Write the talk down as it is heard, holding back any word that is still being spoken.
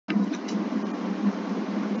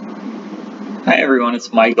Hi everyone,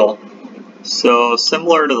 it's Michael. So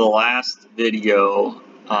similar to the last video,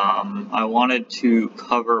 I wanted to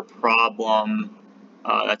cover a problem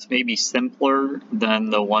that's maybe simpler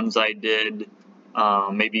than the ones I did,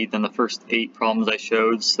 maybe than the first 8 problems I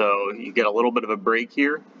showed, so you get a little bit of a break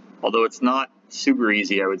here, although it's not super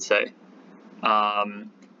easy, I would say.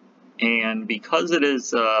 And because it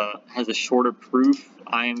is has a shorter proof,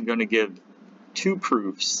 I am going to give 2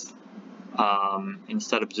 proofs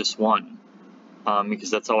instead of just one. Because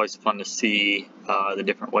that's always fun to see the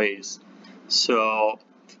different ways. So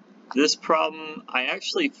this problem, I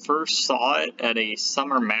actually first saw it at a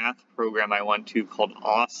summer math program I went to called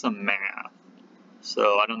Awesome Math.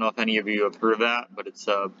 So I don't know if any of you have heard of that, but it's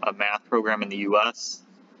a math program in the US.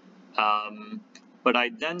 But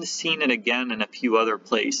I'd then seen it again in a few other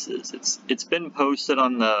places. It's been posted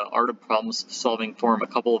on the Art of Problem Solving forum a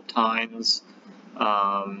couple of times.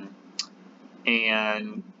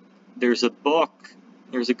 And there's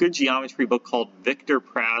a good geometry book called Victor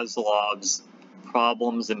Praslov's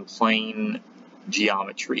Problems in Plane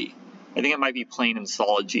Geometry. I think it might be plane and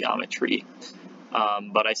solid geometry,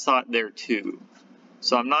 but I saw it there too.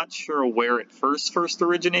 So I'm not sure where it first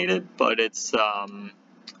originated, but it's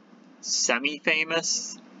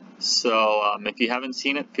semi-famous. So if you haven't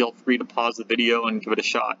seen it, feel free to pause the video and give it a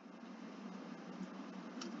shot.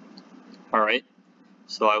 Alright,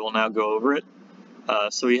 so I will now go over it.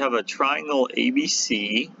 So we have a triangle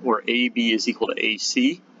ABC, where AB is equal to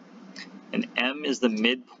AC, and M is the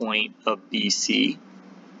midpoint of BC.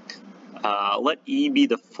 Let E be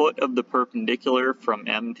the foot of the perpendicular from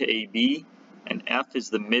M to AB, and F is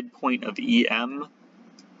the midpoint of EM,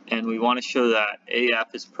 and we want to show that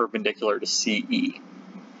AF is perpendicular to CE.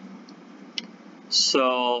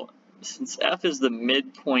 So since F is the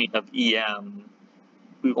midpoint of EM,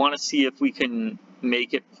 we want to see if we can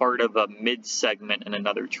make it part of a mid-segment in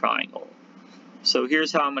another triangle. So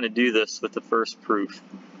here's how I'm going to do this with the first proof.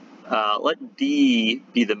 Let D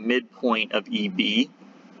be the midpoint of EB,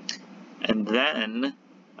 and then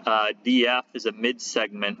DF is a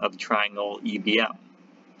mid-segment of triangle EBM.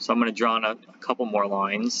 So I'm going to draw on a couple more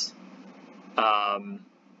lines. But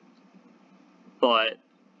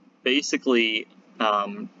basically,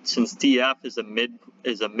 since DF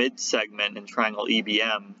is a mid-segment in triangle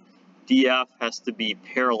EBM, DF has to be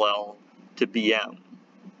parallel to BM.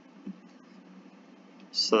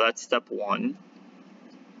 So that's step 1.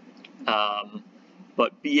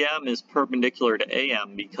 But BM is perpendicular to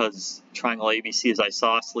AM because triangle ABC is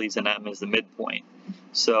isosceles and M is the midpoint.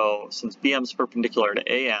 So since BM is perpendicular to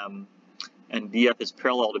AM and DF is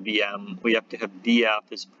parallel to BM, we have to have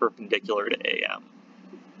DF is perpendicular to AM.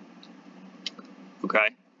 Okay?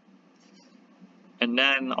 And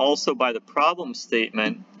then also by the problem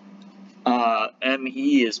statement,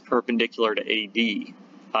 ME is perpendicular to AD.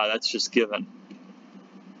 That's just given.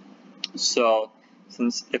 So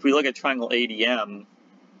since if we look at triangle ADM,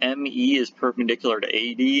 ME is perpendicular to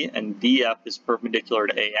AD and DF is perpendicular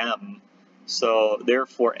to AM. So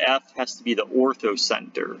therefore F has to be the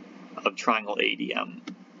orthocenter of triangle ADM,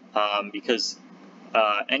 because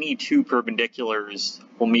any two perpendiculars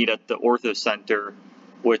will meet at the orthocenter,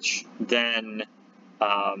 which then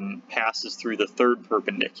passes through the third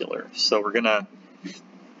perpendicular. So we're going to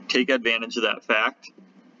take advantage of that fact.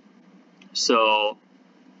 So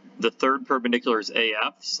the third perpendicular is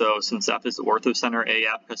AF, so since F is the orthocenter,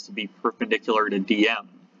 AF has to be perpendicular to DM.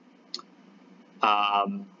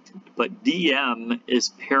 But DM is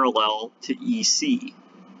parallel to EC.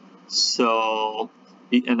 So,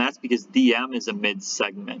 and that's because DM is a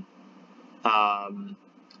mid-segment.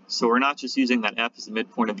 So we're not just using that F as the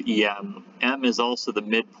midpoint of EM. M is also the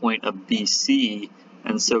midpoint of BC,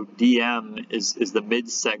 and so DM is the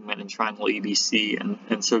mid-segment in triangle ABC,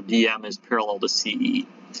 and so DM is parallel to CE.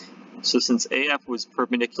 So since AF was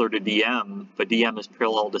perpendicular to DM, but DM is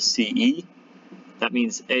parallel to CE, that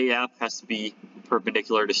means AF has to be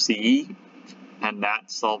perpendicular to CE, and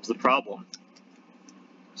that solves the problem.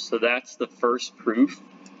 So that's the first proof,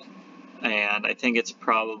 and I think it's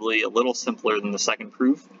probably a little simpler than the second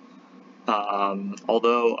proof.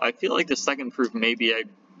 Although I feel like the second proof maybe I'd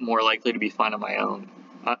more likely to be fine on my own.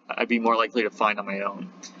 I'd be more likely to find on my own.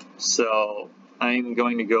 So I'm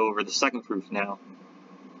going to go over the second proof now,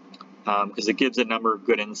 because it gives a number of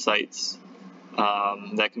good insights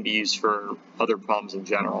that can be used for other problems in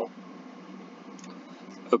general.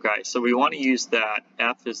 Okay, so we want to use that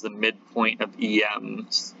F is the midpoint of EM,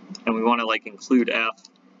 and we want to include F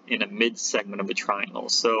in a mid-segment of a triangle.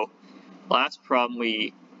 So last problem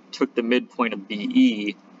we took the midpoint of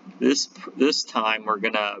BE. This time we're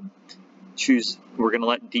gonna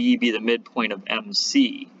let D be the midpoint of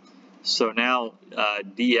MC. So now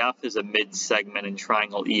DF is a mid-segment in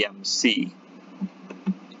triangle EMC.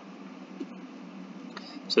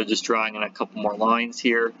 So just drawing in a couple more lines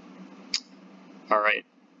here. All right.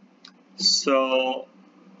 So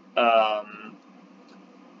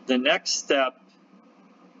the next step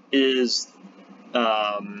is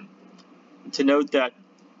to note that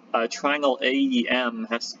triangle AEM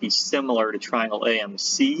has to be similar to triangle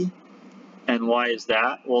AMC. And why is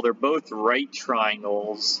that? Well, they're both right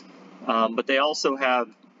triangles, but they also have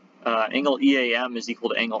angle EAM is equal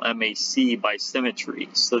to angle MAC by symmetry.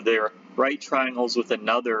 So they're right triangles with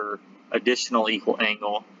another additional equal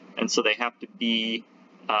angle, and so they have to be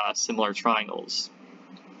similar triangles.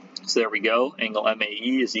 So there we go, angle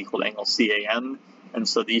MAE is equal to angle CAM, and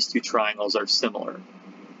so these two triangles are similar.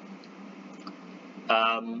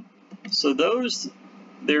 So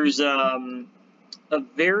there's a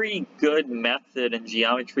very good method in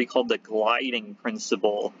geometry called the gliding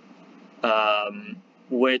principle,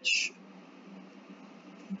 which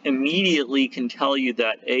immediately can tell you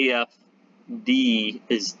that AFD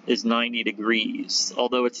is 90 degrees,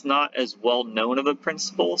 although it's not as well known of a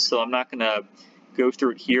principle, so I'm not going to go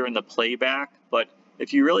through it here in the playback, but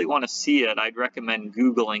if you really want to see it, I'd recommend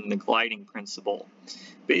Googling the gliding principle.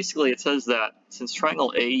 Basically, it says that since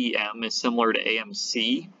triangle AEM is similar to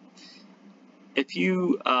AMC, if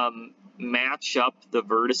you match up the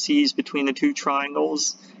vertices between the two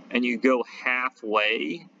triangles and you go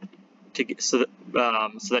halfway to get, so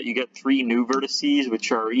that you get three new vertices,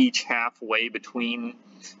 which are each halfway between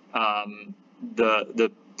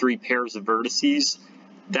the three pairs of vertices,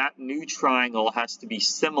 that new triangle has to be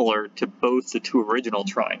similar to both the two original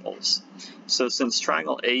triangles. So since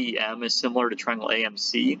triangle AEM is similar to triangle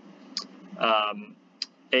AMC,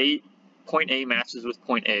 point A matches with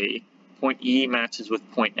point A, point E matches with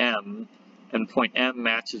point M, and point M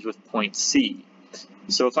matches with point C.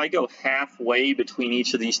 So if I go halfway between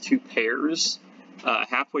each of these two pairs,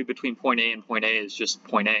 halfway between point A and point A is just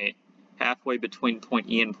point A, halfway between point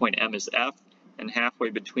E and point M is F, and halfway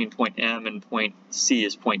between point M and point C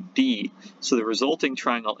is point D. So the resulting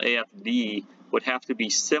triangle AFD would have to be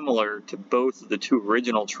similar to both of the two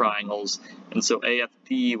original triangles, and so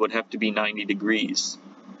AFD would have to be 90 degrees.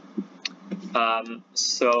 But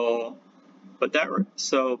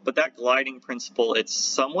that gliding principle, it's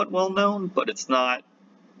somewhat well known, but it's not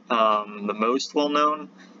the most well known.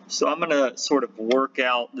 So I'm going to sort of work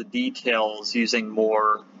out the details using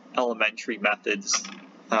more elementary methods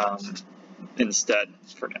instead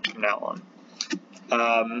from now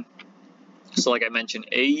on. So like I mentioned,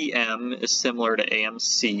 AEM is similar to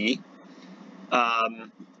AMC,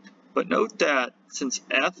 but note that since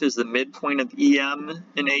F is the midpoint of EM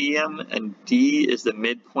in AEM and D is the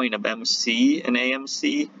midpoint of MC in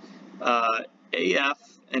AMC, AF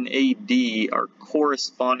and AD are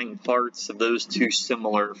corresponding parts of those two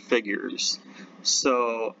similar figures.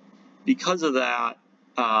 So because of that,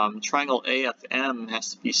 triangle AFM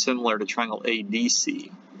has to be similar to triangle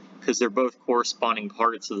ADC because they're both corresponding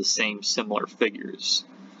parts of the same similar figures.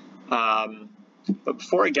 But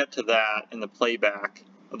before I get to that in the playback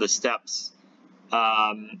of the steps,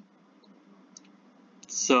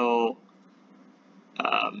 so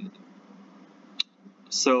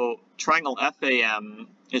triangle FAM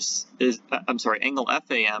angle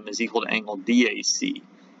FAM is equal to angle DAC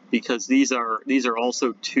because these are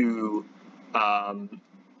also two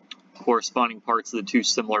corresponding parts of the two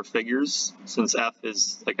similar figures, since F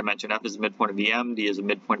is, like I mentioned, F is the midpoint of EM, D is the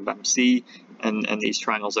midpoint of MC, and these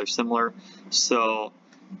triangles are similar. So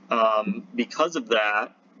because of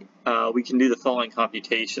that, we can do the following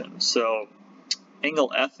computation. So angle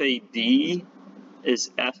FAD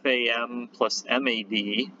is FAM plus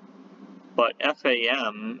MAD, but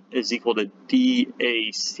FAM is equal to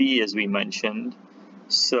DAC as we mentioned.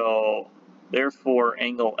 So therefore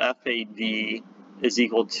angle FAD is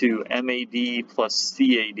equal to MAD plus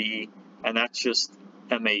CAD, and that's just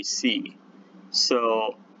MAC.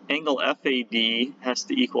 So angle FAD has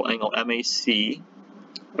to equal angle MAC,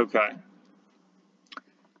 okay.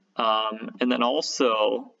 And then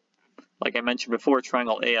also, like I mentioned before,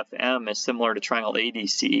 triangle AFM is similar to triangle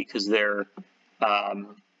ADC because they're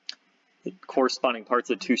corresponding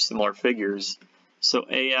parts of two similar figures. So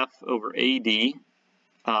AF over AD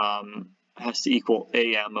has to equal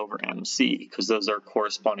AM over MC because those are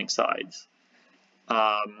corresponding sides.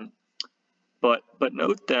 But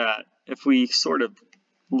note that if we sort of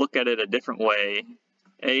look at it a different way,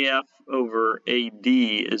 AF over AD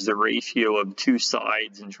is the ratio of two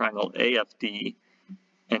sides in triangle AFD,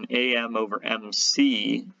 and AM over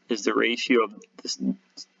MC is the ratio of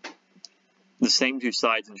the same two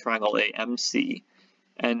sides in triangle AMC.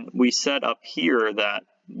 And we said up here that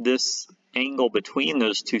this angle between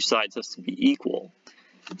those two sides has to be equal.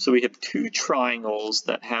 So we have two triangles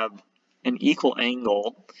that have an equal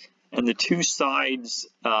angle, and the two sides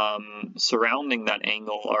surrounding that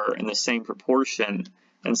angle are in the same proportion,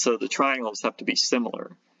 and so the triangles have to be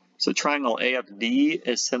similar. So triangle AFD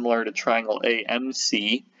is similar to triangle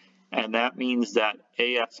AMC, and that means that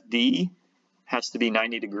AFD has to be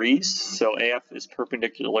 90 degrees, so AF is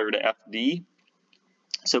perpendicular to FD.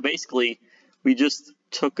 So basically, we just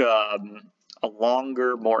took a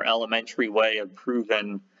longer, more elementary way of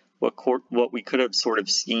proving what we could have sort of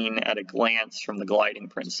seen at a glance from the gliding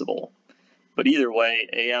principle. But either way,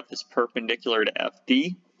 AF is perpendicular to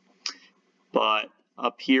FD, but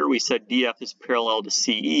up here we said DF is parallel to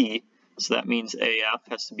CE, so that means AF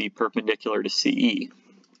has to be perpendicular to CE.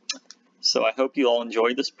 So I hope you all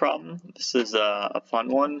enjoyed this problem. This is a fun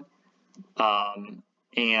one,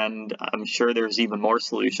 and I'm sure there's even more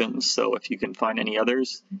solutions, so if you can find any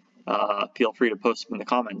others, feel free to post them in the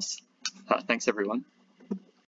comments. Thanks everyone.